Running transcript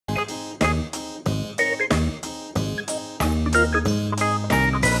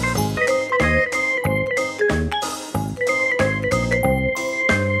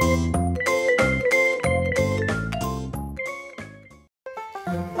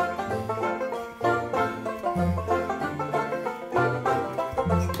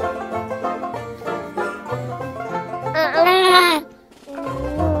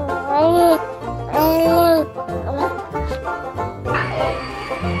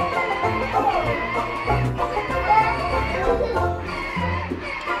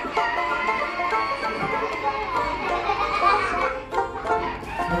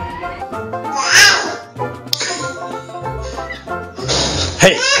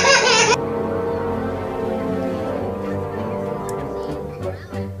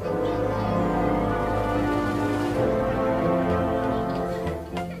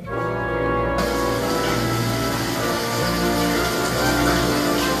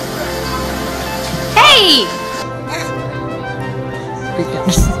Hey!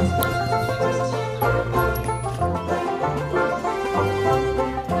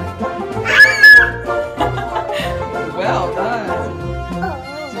 Well done.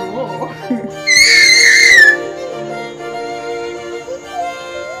 Whoa.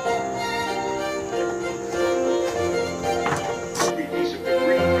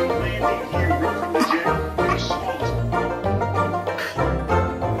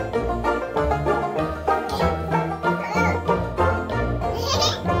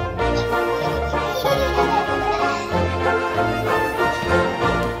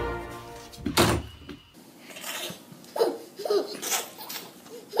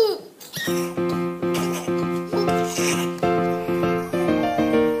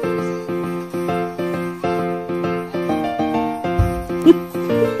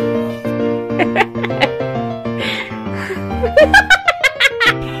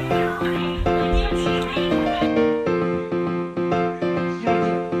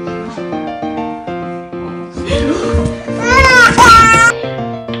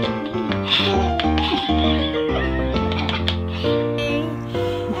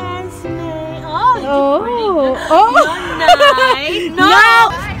 Nice. No!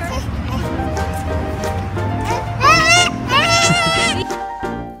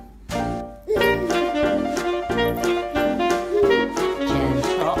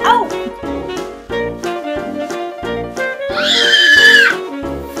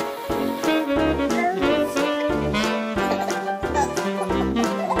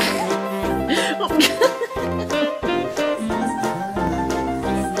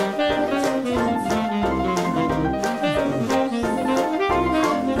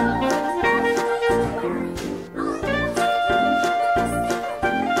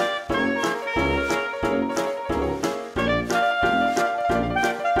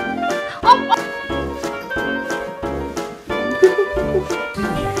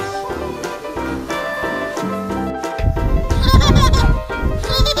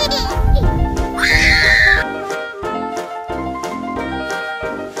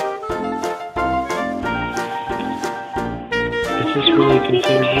 This is really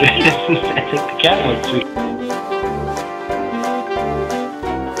confusing. I think the cat wants to.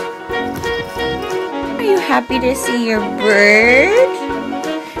 Are you happy to see your bird?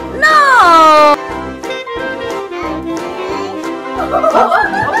 No!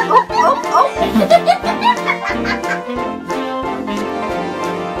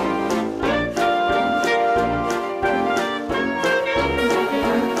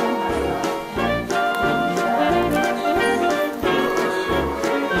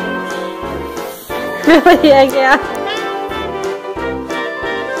 Yeah.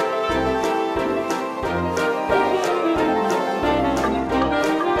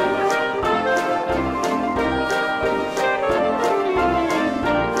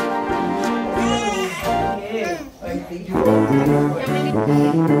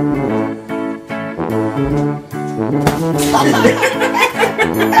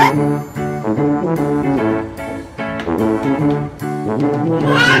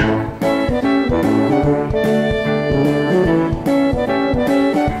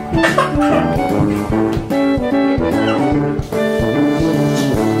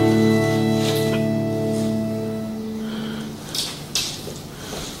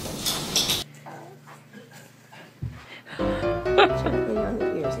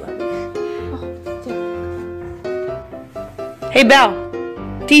 Hey, Belle,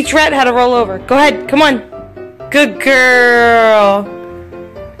 teach Red how to roll over. Go ahead, come on. Good girl.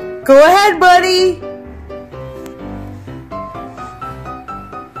 Go ahead, buddy.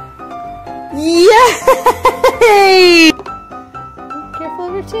 Yay! Careful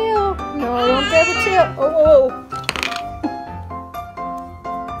of your tail. No, don't grab your tail. Oh.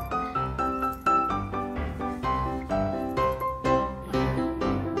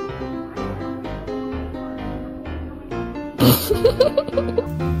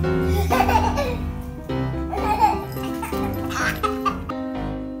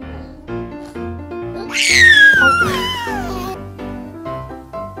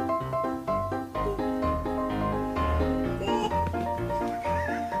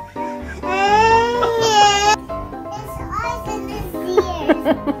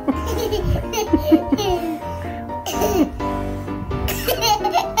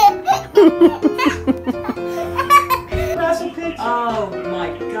 Oh my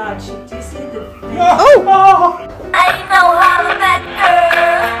God, she just did the thing. Oh! I know how to that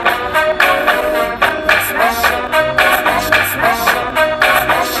girl. Smash it, smash it, smash it,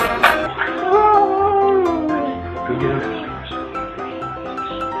 smash it.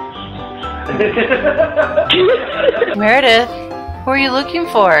 Meredith, who are you looking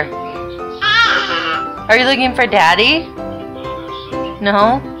for? Are you looking for Daddy?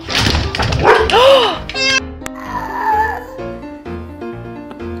 No?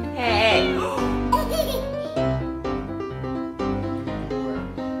 Hey.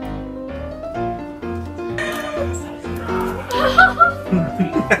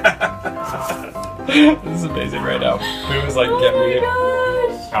 This is amazing right now. It was like, get me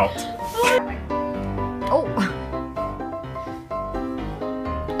out. Oh.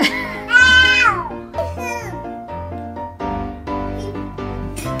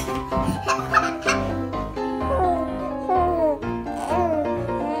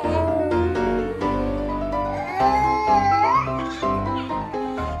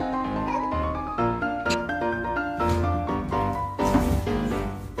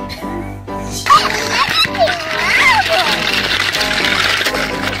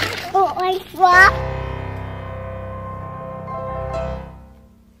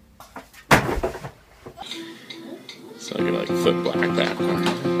 So I'm gonna like flip black that one.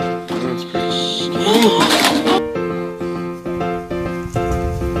 That's pretty.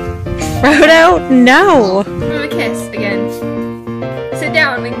 Frodo, no! Give him a kiss again. Sit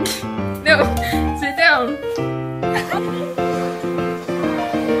down. No, sit down.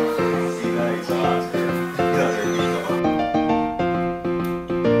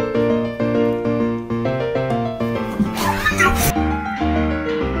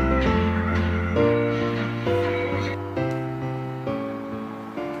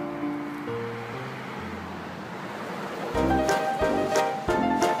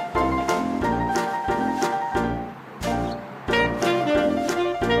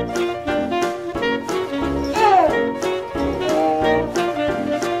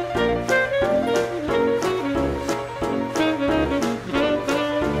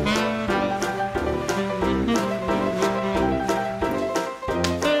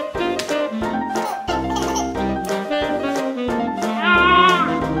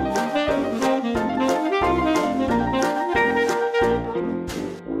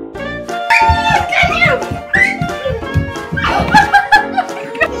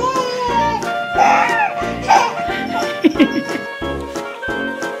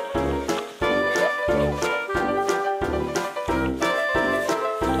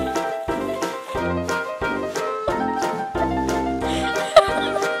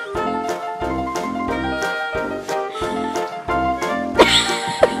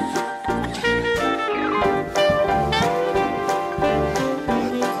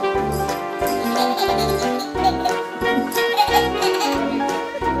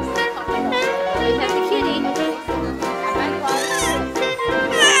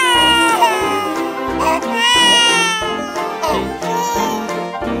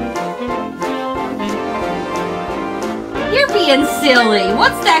 Being silly.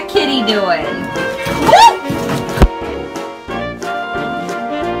 What's that kitty doing?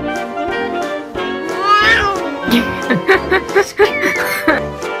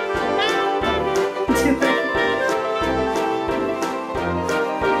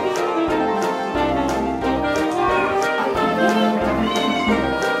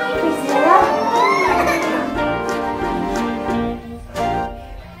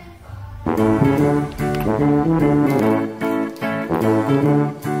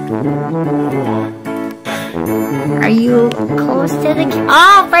 Are you close to the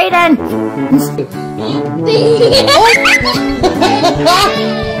oh, Brayden!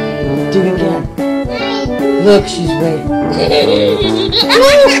 Do it again. Look, she's waiting.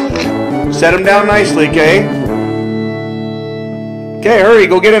 Set him down nicely, okay? Okay, hurry,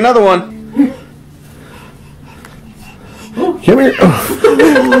 go get another one. Come here.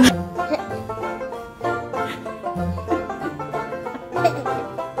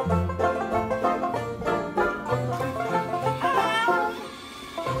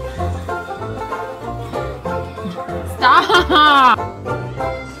 Stop!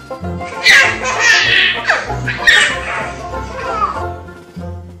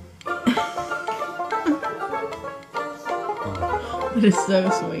 That is so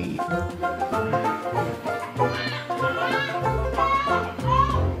sweet.